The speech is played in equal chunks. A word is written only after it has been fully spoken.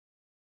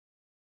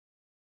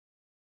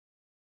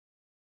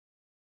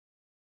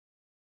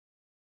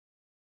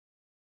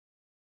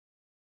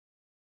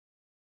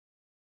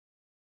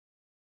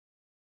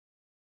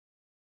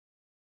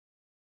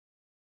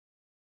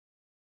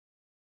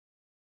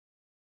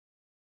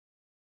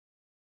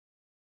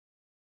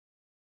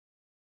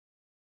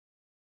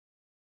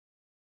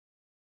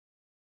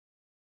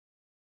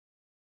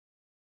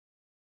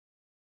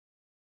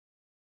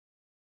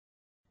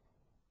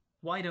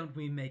Why don't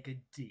we make a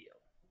deal?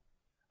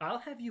 I'll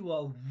have you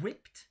all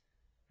whipped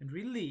and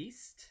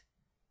released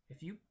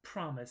if you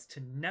promise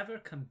to never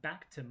come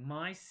back to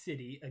my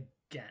city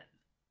again.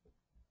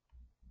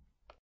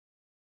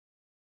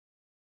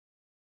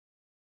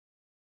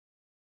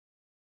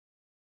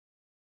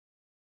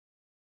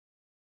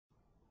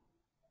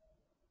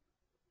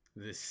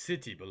 This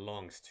city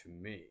belongs to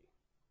me.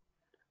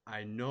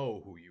 I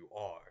know who you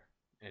are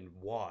and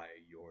why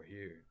you're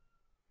here.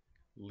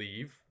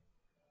 Leave,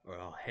 or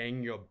I'll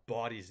hang your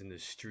bodies in the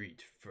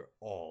street for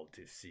all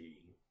to see.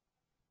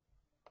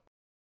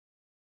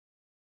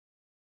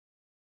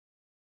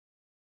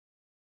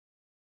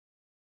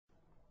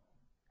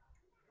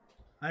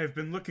 I have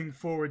been looking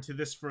forward to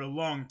this for a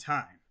long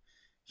time.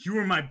 You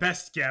were my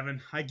best,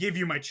 Gavin. I gave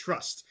you my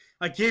trust.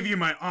 I gave you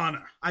my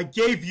honor. I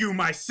gave you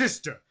my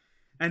sister.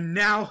 And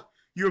now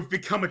you have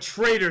become a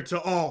traitor to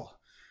all.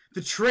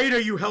 The traitor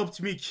you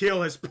helped me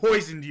kill has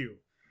poisoned you.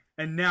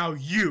 And now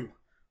you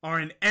are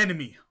an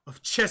enemy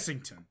of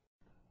Chessington.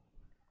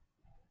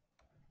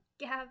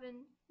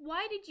 Gavin,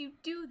 why did you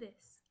do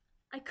this?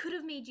 I could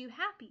have made you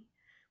happy.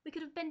 We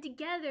could have been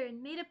together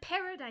and made a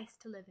paradise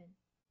to live in.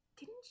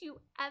 Didn't you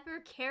ever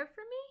care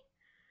for me?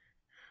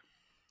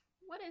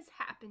 What has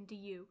happened to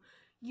you?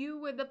 You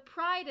were the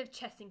pride of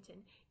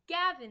Chessington,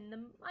 Gavin,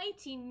 the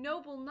mighty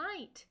noble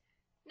knight.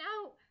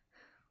 Now,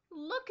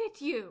 look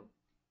at you.